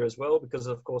Australia as well, because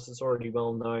of course it's already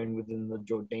well known within the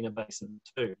Georgina Basin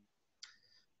too.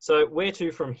 So where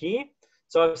to from here?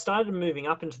 So I've started moving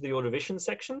up into the Ordovician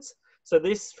sections. So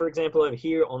this, for example, over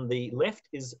here on the left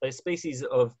is a species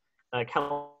of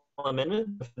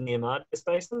calamenids from the Amadeus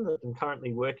Basin that I'm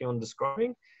currently working on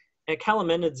describing. And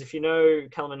calamenids, if you know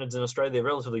calamenids in Australia, they're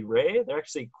relatively rare. They're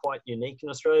actually quite unique in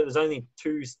Australia. There's only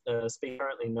two species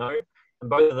currently known, and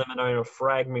both of them are known of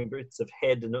fragmented bits of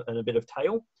head and a bit of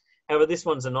tail. However, this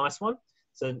one's a nice one.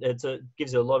 So it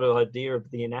gives you a lot of idea of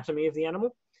the anatomy of the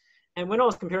animal. And when I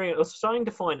was comparing it, I was starting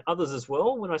to find others as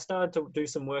well. When I started to do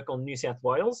some work on New South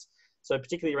Wales, so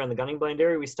particularly around the Gunning Bland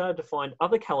area, we started to find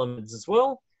other calamenids as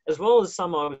well as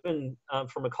some I've been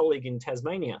from a colleague in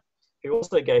Tasmania, who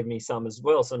also gave me some as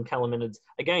well, some calamenids.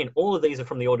 Again, all of these are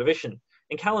from the Ordovician.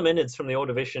 And calamenids from the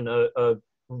Ordovician are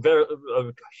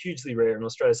hugely rare in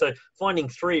Australia. So finding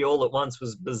 3 all at once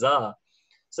was bizarre.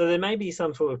 So there may be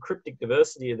some sort of cryptic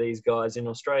diversity of these guys in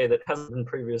Australia that hasn't been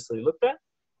previously looked at.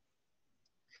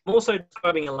 I'm also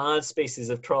describing a large species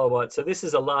of trilobite. So this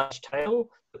is a large tail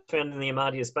found in the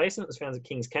Amadeus Basin. It was found at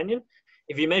Kings Canyon.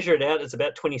 If you measure it out, it's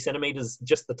about 20 centimeters,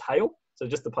 just the tail, so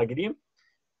just the pygidium.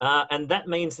 And that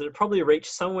means that it probably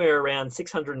reached somewhere around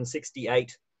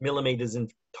 668 millimeters in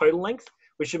total length,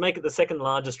 which should make it the second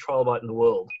largest trilobite in the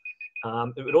world.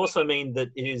 It would also mean that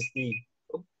it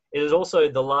is also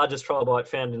the largest trilobite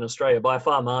found in Australia by a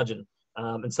far margin.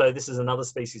 And so this is another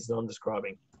species that I'm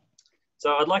describing.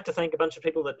 So I'd like to thank a bunch of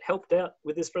people that helped out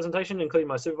with this presentation, including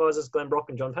my supervisors, Glenn Brock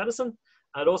and John Patterson.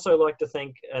 I'd also like to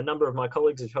thank a number of my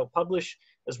colleagues who've helped publish,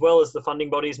 as well as the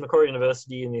funding bodies, Macquarie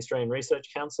University and the Australian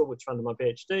Research Council, which funded my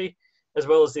PhD, as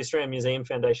well as the Australian Museum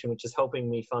Foundation, which is helping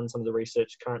me fund some of the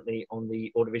research currently on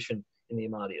the Ordovician in the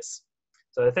Amadeus.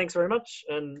 So thanks very much,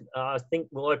 and I think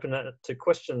we'll open that to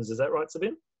questions. Is that right,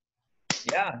 Sabine?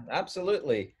 Yeah,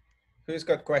 absolutely. Who's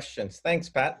got questions? Thanks,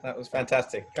 Pat. That was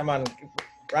fantastic. Come on,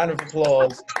 round of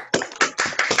applause.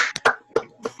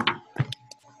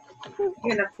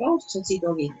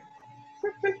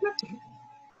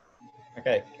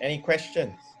 Okay, any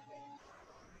questions?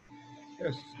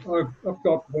 Yes, I've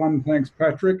got one. Thanks,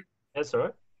 Patrick. That's all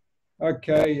right.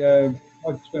 Okay,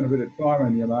 I've spent a bit of time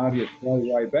in the Amadeus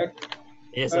way back.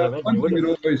 Yes, I imagine one thing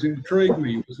that always intrigued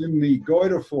me was in the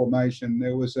Goiter Formation,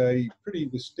 there was a pretty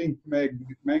distinct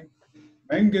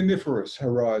manganiferous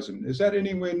horizon. Is that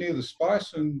anywhere near the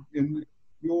Spice in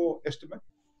your estimate?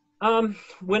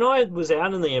 When I was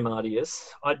out in the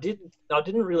Amadeus, I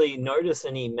didn't really notice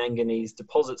any manganese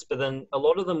deposits, but then a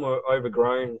lot of them were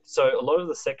overgrown. So a lot of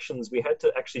the sections we had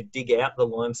to actually dig out the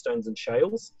limestones and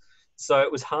shales. So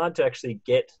it was hard to actually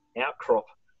get outcrop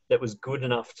that was good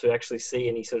enough to actually see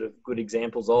any sort of good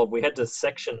examples of. We had to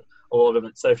section a lot of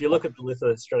it. So if you look at the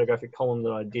lithostratigraphic column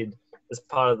that I did as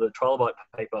part of the trilobite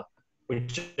paper,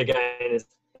 which again is,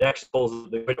 it actually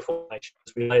falls the Goiter Formation,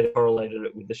 we later correlated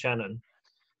it with the Shannon,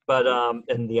 but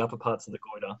and the upper parts of the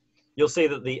Goiter. You'll see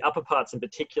that the upper parts in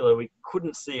particular, we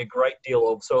couldn't see a great deal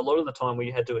of. So a lot of the time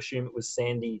we had to assume it was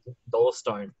sandy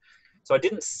dolostone. So I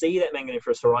didn't see that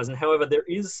manganiferous horizon. However, there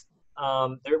was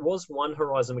one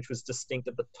horizon which was distinct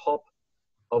at the top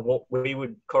of what we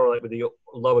would correlate with the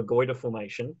lower Goiter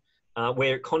Formation,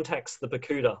 where it contacts the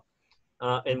Pacuda.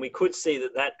 And we could see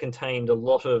that that contained a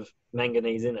lot of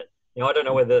manganese in it. Now, I don't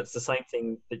know whether it's the same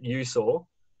thing that you saw,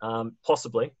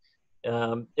 possibly.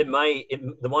 The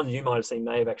one you might have seen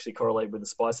may have actually correlated with the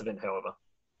Spice event, however.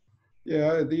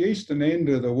 Yeah, the eastern end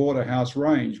of the Waterhouse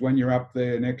Range, when you're up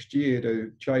there next year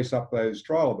to chase up those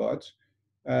trilobites,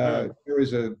 there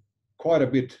is quite a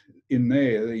bit in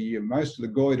there. Most of the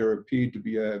goiter appeared to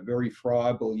be a very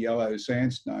friable yellow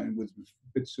sandstone with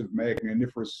bits of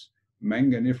manganiferous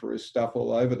stuff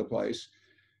all over the place.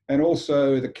 And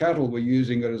also the cattle were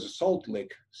using it as a salt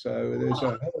lick. So there's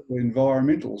a whole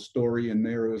environmental story in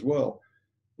there as well.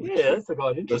 Yeah, that's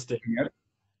quite interesting.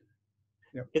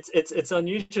 Yep. It's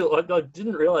unusual. I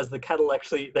didn't realize the cattle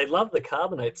actually, they love the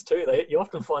carbonates too. You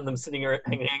often find them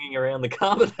hanging around the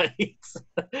carbonates.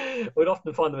 We'd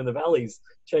often find them in the valleys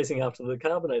chasing after the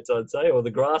carbonates, I'd say, or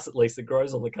the grass at least that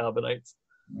grows on the carbonates.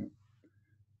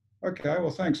 Okay, well,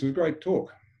 thanks. It was a great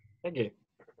talk. Thank you.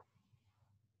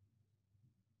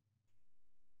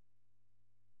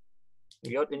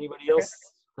 You got anybody else?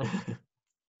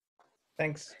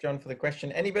 Thanks, John, for the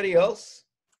question. Anybody else?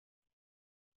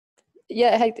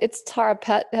 Yeah, hey, it's Tara.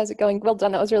 Pat, how's it going? Well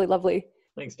done. That was really lovely.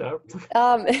 Thanks, Tara.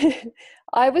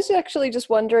 I was actually just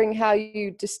wondering how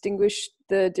you distinguish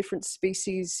the different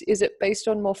species. Is it based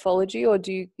on morphology, or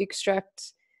do you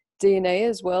extract DNA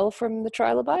as well from the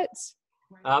trilobites?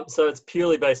 So it's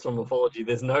purely based on morphology.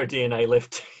 There's no DNA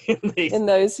left in these. In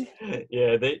those?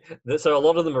 Yeah, so a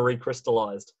lot of them are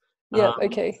recrystallized. Yeah,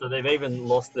 okay. So they've even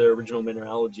lost their original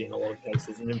mineralogy in a lot of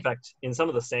cases. And in fact, in some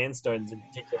of the sandstones in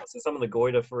particular, so some of the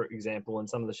goiter, for example, and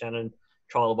some of the Shannon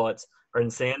trilobites are in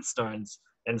sandstones,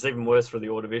 and it's even worse for the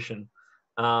Ordovician.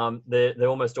 They're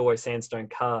almost always sandstone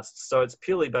casts. So it's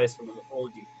purely based on the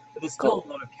morphology. But there's still a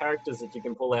lot of characters that you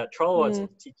can pull out. Trilobites in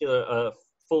particular are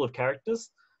full of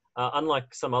characters.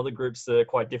 Unlike some other groups that are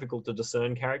quite difficult to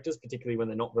discern characters, particularly when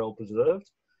they're not well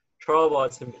preserved,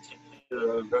 trilobites in particular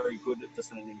are very good at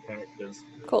discerning characters.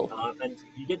 Cool. And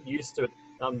you get used to it.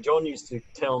 John used to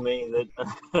tell me that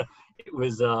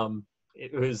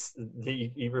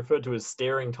he referred to as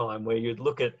staring time, where you'd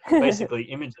look at basically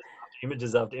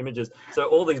images after images. So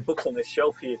all these books on this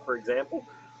shelf here, for example,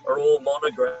 are all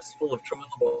monographs full of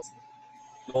trilobites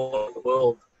all over the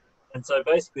world. And so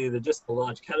basically they're just a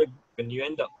large category, and you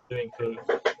end up doing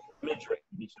image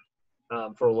recognition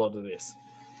for a lot of this.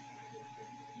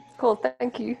 Cool,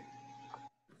 thank you.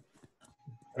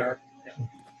 Could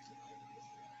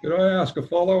I ask a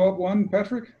follow-up one,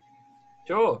 Patrick?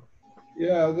 Sure.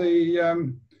 Yeah,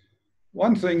 the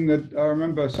one thing that I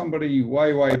remember somebody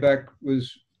way back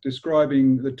was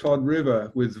describing the Todd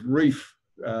River with reef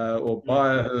or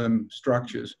bioherm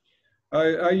structures.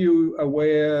 Are you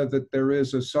aware that there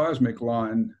is a seismic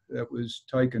line that was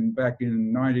taken back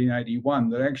in 1981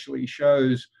 that actually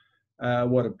shows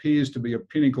what appears to be a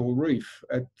pinnacle reef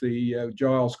at the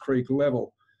Giles Creek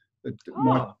level that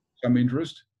might have some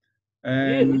interest? Yeah,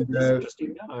 And that's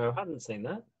interesting. No, I hadn't seen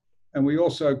that. and we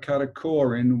also cut a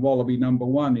core in Wallaby number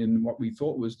 1 in what we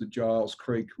thought was the Giles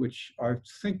Creek, which I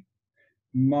think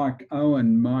Mike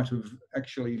Owen might have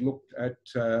actually looked at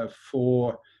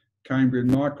for Cambrian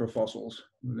microfossils.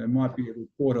 There might be a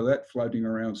report of that floating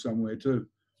around somewhere too.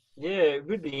 Yeah, it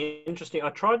would be interesting. I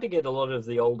tried to get a lot of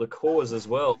the older cores as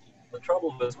well. The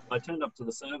trouble was when I turned up to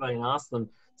the survey and asked them,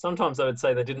 sometimes they would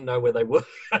say they didn't know where they were.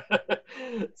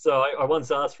 So I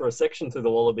once asked for a section through the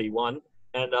Wallaby one,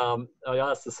 and I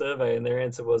asked the survey, and their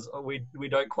answer was, oh, we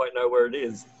don't quite know where it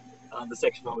is, the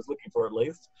section I was looking for at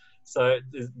least. So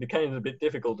it became a bit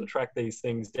difficult to track these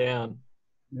things down.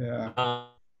 Yeah.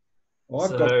 Well,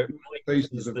 I've got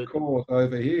pieces of cores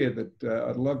over here that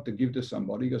I'd love to give to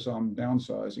somebody because I'm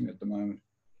downsizing at the moment.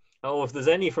 Oh, if there's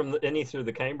any through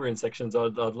the Cambrian sections,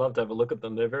 I'd love to have a look at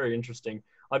them. They're very interesting.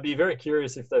 I'd be very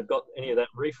curious if they've got any of that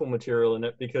reefal material in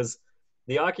it, because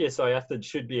the archaeocyathid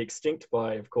should be extinct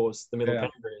by, of course, the Middle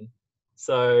Cambrian.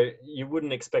 So you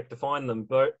wouldn't expect to find them,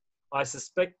 but I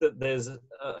suspect that there's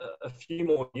a few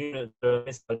more units that are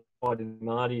misidentified in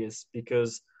Martius,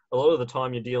 because a lot of the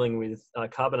time you're dealing with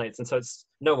carbonates, and so it's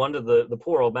no wonder the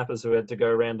poor old mappers who had to go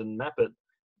around and map it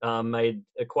made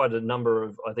quite a number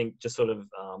of, I think, just sort of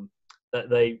that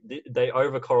they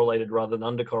over-correlated rather than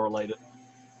under-correlated,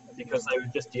 because they were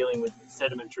just dealing with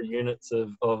sedimentary units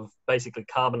of basically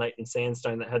carbonate and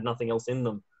sandstone that had nothing else in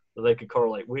them that they could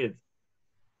correlate with.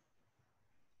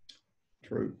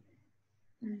 True.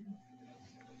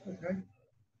 Okay.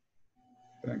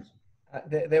 Thanks.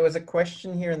 There was a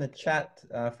question here in the chat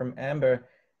from Amber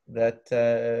that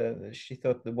she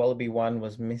thought the Wallaby one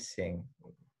was missing.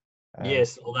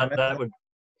 Yes, well,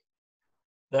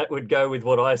 that would go with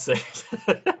what I said.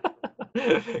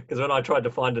 Because when I tried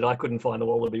to find it, I couldn't find the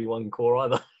Wallaby one core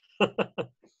either.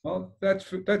 Well,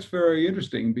 that's very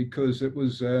interesting, because it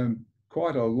was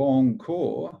quite a long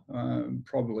core,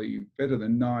 probably better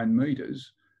than 9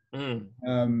 meters.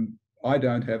 I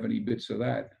don't have any bits of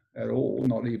that at all,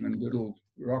 not even little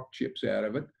rock chips out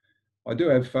of it. I do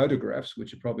have photographs,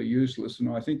 which are probably useless, and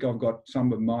I think I've got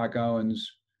some of Mike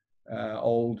Owen's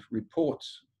old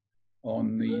reports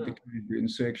on the Cambrian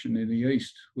section in the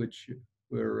east, which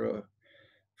were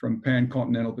from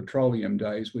Pan-Continental Petroleum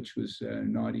days, which was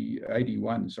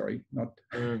 81, sorry, not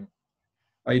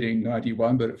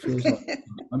 1891, but it feels like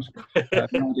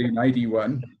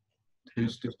 1981.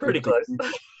 Pretty close.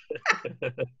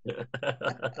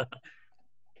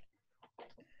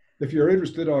 If you're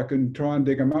interested, I can try and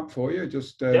dig them up for you.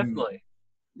 Just definitely.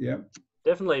 Yeah.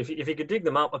 Definitely, if you could dig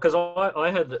them up, because I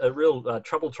had a real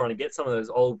trouble trying to get some of those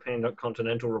old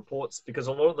Pan-Continental reports, because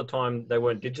a lot of the time they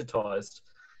weren't digitized.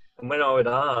 And when I would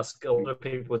ask, a lot of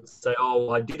people would say,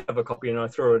 oh, I did have a copy and I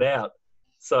threw it out.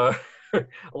 So a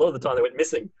lot of the time they went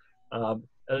missing. And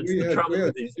it's the trouble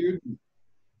with these.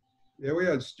 Yeah, we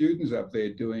had students up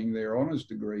there doing their honours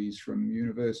degrees from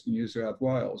University of New South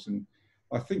Wales, and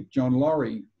I think John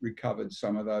Laurie recovered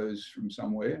some of those from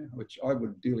somewhere, which I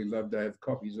would dearly love to have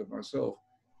copies of myself.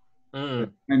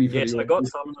 Yes, I got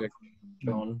some of them from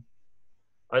John.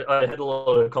 I had a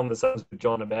lot of conversations with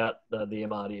John about the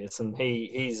MRDS, and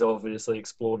he's obviously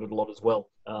explored it a lot as well.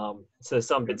 So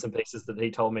some bits and pieces that he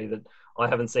told me that I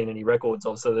haven't seen any records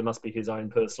of, so there must be his own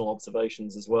personal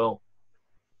observations as well.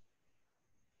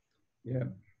 Yeah.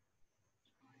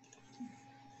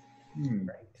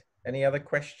 Great. Any other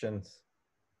questions?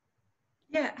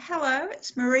 Yeah, hello,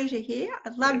 it's Marita here.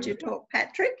 I'd love to talk,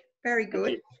 Patrick. Very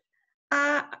good.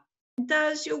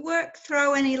 Does your work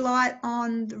throw any light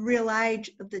on the real age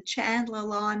of the Chandler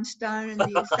limestone and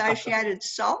the associated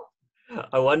salt?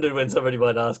 I wondered when somebody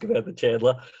might ask about the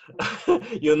Chandler.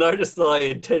 You'll notice that I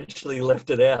intentionally left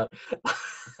it out.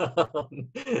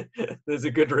 There's a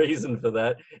good reason for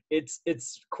that. It's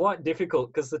quite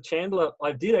difficult, because the Chandler,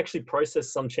 I did actually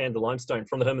process some Chandler limestone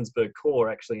from the Hermannsburg core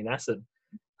actually in acid,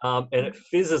 and it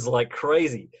fizzes like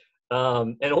crazy.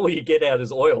 And all you get out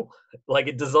is oil. Like,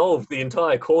 it dissolved the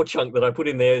entire core chunk that I put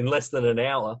in there in less than an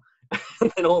hour.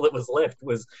 And then all that was left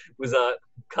was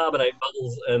carbonate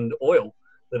bubbles and oil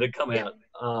that had come out,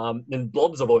 and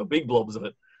blobs of oil, big blobs of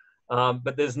it.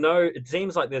 But it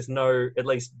seems like there's no, at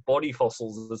least body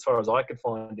fossils as far as I could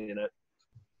find in it.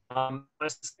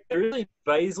 There is a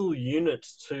basal unit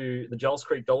to the Giles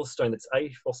Creek dolostone that's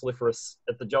afossiliferous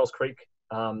at the Giles Creek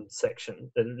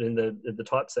section, in the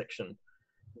type section,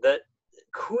 that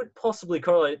could possibly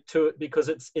correlate to it, because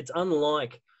it's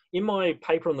unlike, in my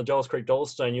paper on the Giles Creek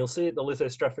dolostone, you'll see at the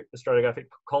lithostratigraphic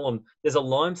column, there's a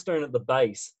limestone at the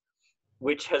base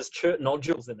which has chert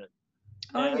nodules in it.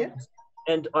 Oh, yeah.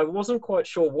 And I wasn't quite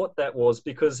sure what that was,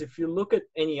 because if you look at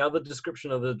any other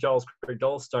description of the Giles Creek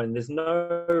dolostone, there's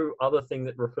no other thing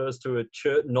that refers to a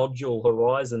chert nodule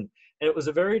horizon. And it was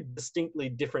a very distinctly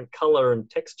different color and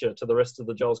texture to the rest of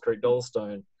the Giles Creek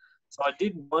dolostone. So I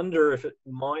did wonder if it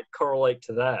might correlate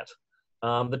to that.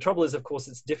 The trouble is, of course,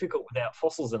 it's difficult without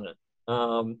fossils in it.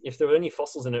 If there were any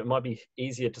fossils in it, it might be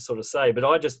easier to sort of say, but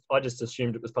I just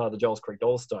assumed it was part of the Giles Creek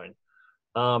dolostone.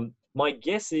 My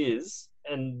guess is,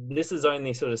 and this is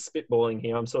only sort of spitballing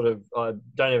here, I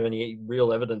don't have any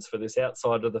real evidence for this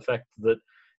outside of the fact that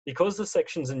because the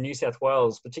sections in New South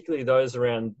Wales, particularly those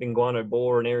around Binguano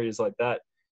Bore and areas like that,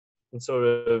 and sort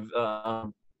of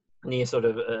near sort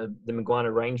of the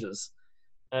Binguano Ranges,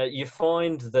 you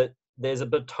find that there's a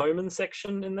bitumen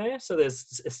section in there. So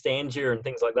there's a stangia and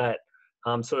things like that,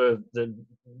 sort of the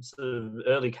sort of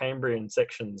early Cambrian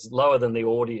sections, lower than the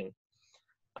Audian.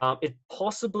 It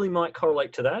possibly might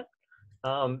correlate to that.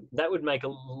 That would make a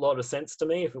lot of sense to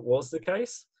me if it was the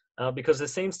case, because there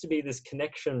seems to be this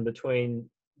connection between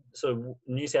sort of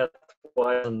New South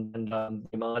Wales and the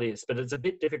Amardius, but it's a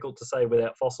bit difficult to say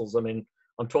without fossils. I mean,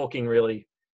 I'm talking really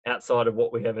outside of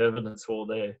what we have evidence for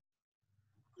there.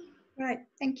 Right,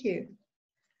 thank you.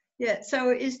 Yeah,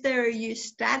 so is there a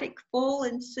eustatic fall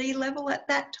in sea level at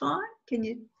that time? Can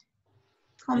you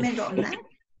comment on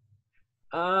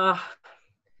that?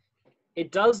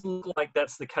 It does look like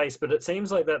that's the case, but it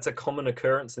seems like that's a common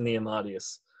occurrence in the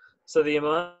Amardius. So the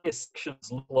Amardius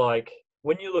sections look like,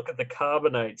 when you look at the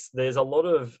carbonates, there's a lot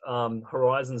of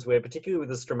horizons where, particularly with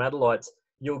the stromatolites,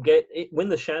 you'll get, when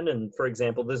the Shannon, for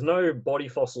example, there's no body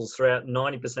fossils throughout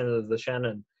 90% of the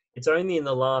Shannon. It's only in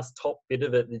the last top bit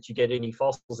of it that you get any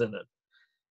fossils in it.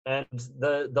 And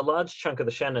the large chunk of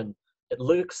the Shannon, it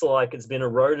looks like it's been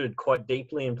eroded quite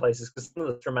deeply in places, because some of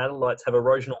the stromatolites have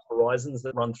erosional horizons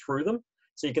that run through them.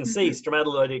 So you can see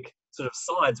stromatolitic sort of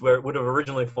sides where it would have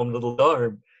originally formed a little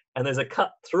dome, and there's a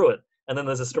cut through it, and then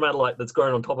there's a stromatolite that's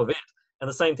grown on top of it, and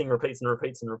the same thing repeats and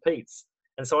repeats and repeats.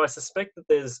 And so I suspect that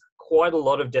there's quite a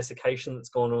lot of desiccation that's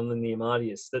gone on in the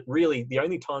Amardius, that really the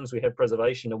only times we have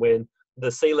preservation are when the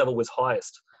sea level was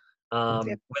highest. Whether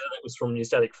that was from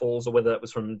eustatic falls or whether that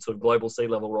was from sort of global sea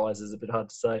level rise is a bit hard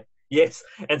to say. Yes,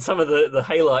 and some of the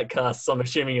halite casts, I'm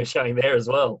assuming, are showing there as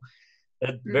well.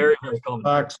 They're very, very common.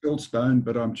 Dark siltstone,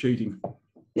 but I'm cheating. But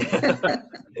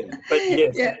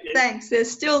yes. Yeah, thanks. There's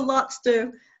still lots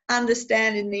to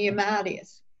understand in the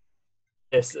Amardius.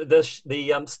 Yes, the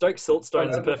Stoke siltstone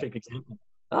is a perfect example.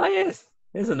 Oh, yes,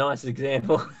 there's a nice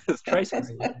example. It's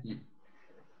traces.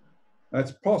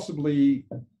 That's possibly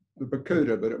the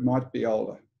Bakuta, but it might be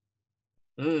older.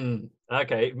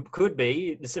 Okay, could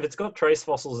be. If it's got trace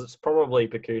fossils, it's probably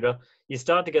Bakuta. You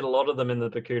start to get a lot of them in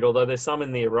the Bakuta, although there's some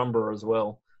in the Arumba as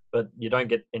well, but you don't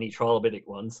get any trilobitic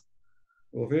ones.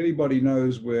 Well, if anybody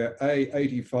knows where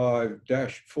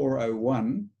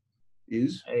A85-401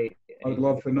 is, I'd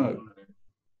love to know.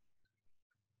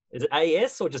 Is it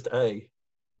AS or just A?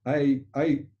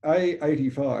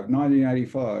 A85,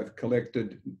 1985,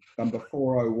 collected number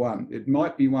 401. It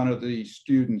might be one of the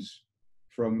students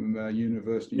from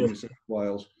University of New South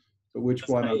Wales, but which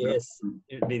one? AS,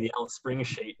 it would be the Alice Springs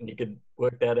sheet, and you could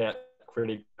work that out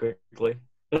pretty quickly.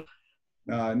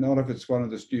 No, not if it's one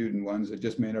of the student ones. It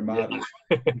just meant a martyr.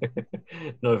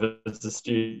 Not if it's a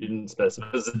student specimen.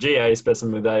 If it's a GA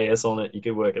specimen with AS on it, you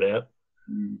could work it out.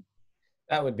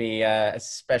 That would be a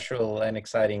special and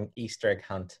exciting Easter egg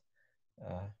hunt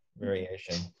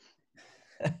variation.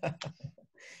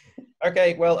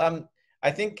 Okay, well,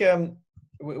 I think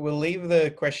we'll leave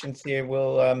the questions here.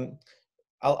 We'll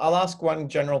I'll ask one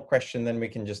general question, then we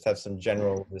can just have some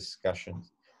general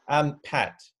discussions.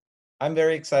 Pat, I'm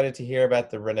very excited to hear about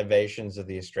the renovations of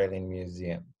the Australian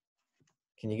Museum.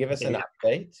 Can you give us an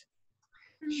update?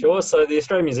 Sure. So the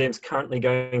Australian Museum's currently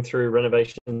going through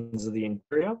renovations of the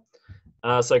interior.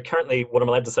 So currently, what I'm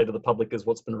allowed to say to the public is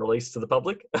what's been released to the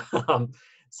public.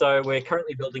 So we're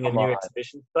currently building a new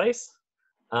exhibition space,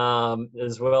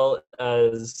 as well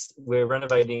as we're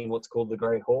renovating what's called the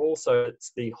Grey Hall. So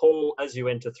it's the hall as you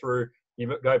enter through,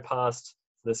 you go past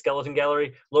the skeleton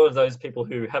gallery. A lot of those people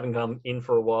who haven't come in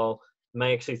for a while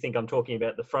may actually think I'm talking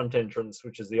about the front entrance,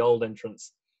 which is the old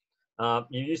entrance.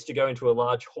 You used to go into a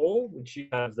large hall, which you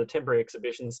have the temporary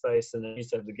exhibition space, and it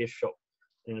used to have the gift shop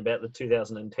in about the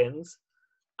 2010s.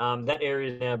 That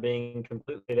area is now being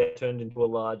completely turned into a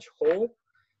large hall,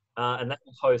 and that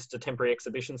will host a temporary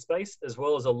exhibition space, as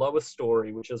well as a lower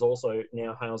story, which is also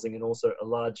now housing and also a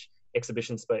large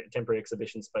exhibition space, temporary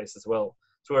exhibition space as well.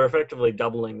 So we're effectively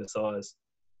doubling the size.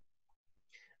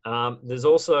 There's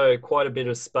also quite a bit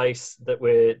of space that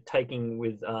we're taking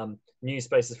with new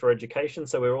spaces for education.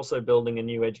 So we're also building a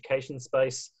new education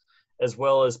space, as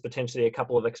well as potentially a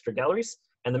couple of extra galleries.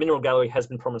 And the Mineral Gallery has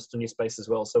been promised a new space as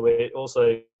well. So we're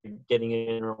also getting a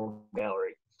Mineral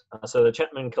Gallery. So the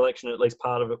Chapman collection, at least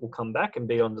part of it, will come back and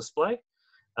be on display,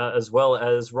 as well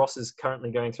as Ross is currently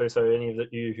going through. So any of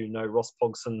you who know Ross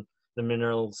Pogson, the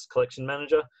Minerals collection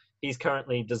manager, he's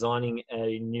currently designing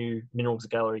a new Minerals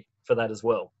Gallery for that as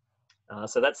well.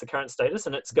 So that's the current status,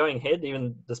 and it's going ahead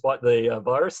even despite the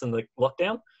virus and the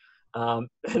lockdown,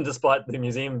 and despite the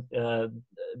museum,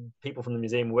 people from the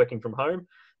museum working from home.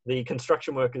 The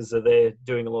construction workers are there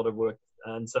doing a lot of work,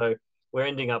 and so we're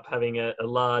ending up having a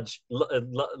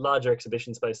larger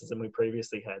exhibition spaces than we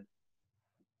previously had.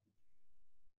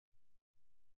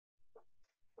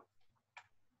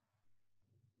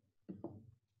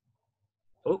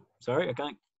 Oh, sorry, I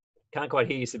can't quite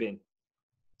hear you, Sabine.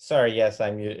 Sorry, yes, I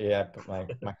put my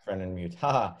microphone on mute.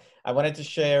 Haha. I wanted to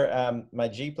share my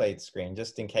G-plate screen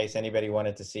just in case anybody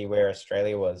wanted to see where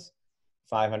Australia was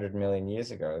 500 million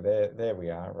years ago. There we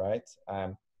are, right?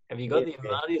 Have you got the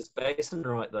Amadeus Basin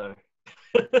right, though?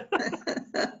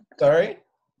 Sorry?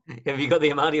 Have you got the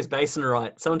Amadeus Basin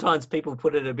right? Sometimes people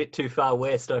put it a bit too far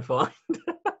west, I find.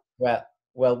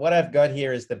 Well, what I've got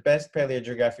here is the best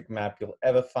paleogeographic map you'll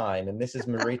ever find, and this is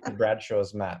Marita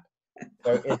Bradshaw's map.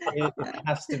 So it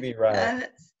has to be right.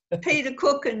 Peter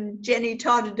Cook and Jenny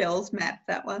Todderdell's map,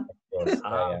 that one. Of course,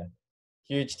 yeah.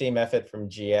 Huge team effort from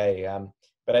GA.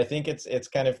 But I think it's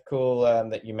kind of cool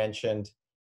that you mentioned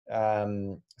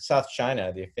South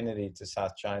China, the affinity to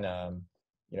South China.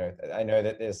 You know, I know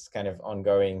that there's kind of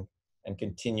ongoing and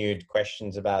continued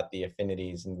questions about the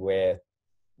affinities and where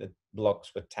the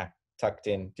blocks were tucked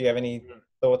in. Do you have any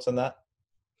thoughts on that?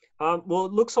 Well,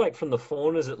 it looks like from the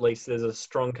faunas, at least, there's a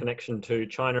strong connection to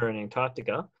China and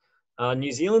Antarctica.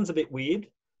 New Zealand's a bit weird.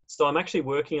 So I'm actually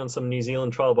working on some New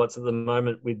Zealand trilobites at the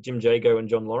moment with Jim Jago and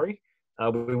John Laurie.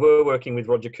 We were working with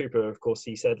Roger Cooper. Of course,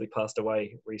 he sadly passed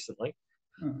away recently.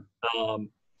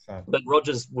 But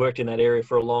Roger's worked in that area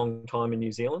for a long time in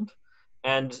New Zealand.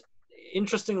 And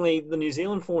interestingly, the New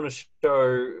Zealand fauna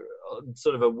show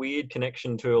sort of a weird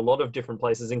connection to a lot of different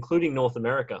places, including North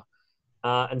America.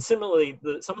 And similarly,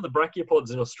 some of the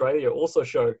brachiopods in Australia also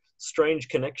show strange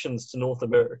connections to North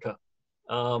America.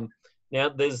 Now,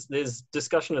 there's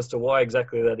discussion as to why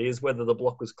exactly that is, whether the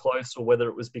block was close or whether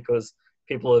it was because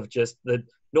people have the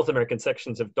North American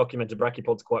sections have documented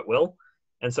brachiopods quite well.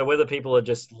 And so whether people are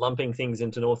just lumping things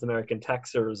into North American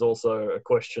taxa is also a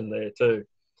question there too.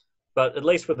 But at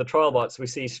least with the trilobites, we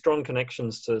see strong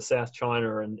connections to South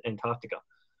China and Antarctica.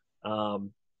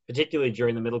 Particularly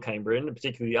during the Middle Cambrian, and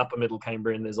particularly the Upper Middle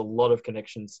Cambrian, there's a lot of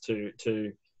connections to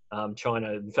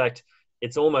China. In fact,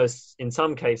 it's almost, in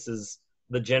some cases,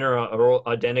 the genera are all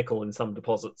identical in some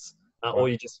deposits. All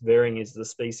you're just varying is the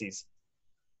species.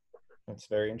 That's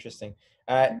very interesting.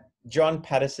 John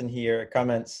Patterson here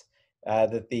comments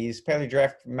that these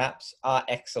paleogeographic maps are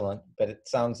excellent, but it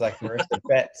sounds like Marissa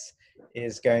Betts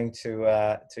is going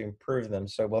to improve them.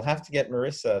 So we'll have to get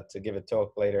Marissa to give a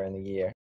talk later in the year.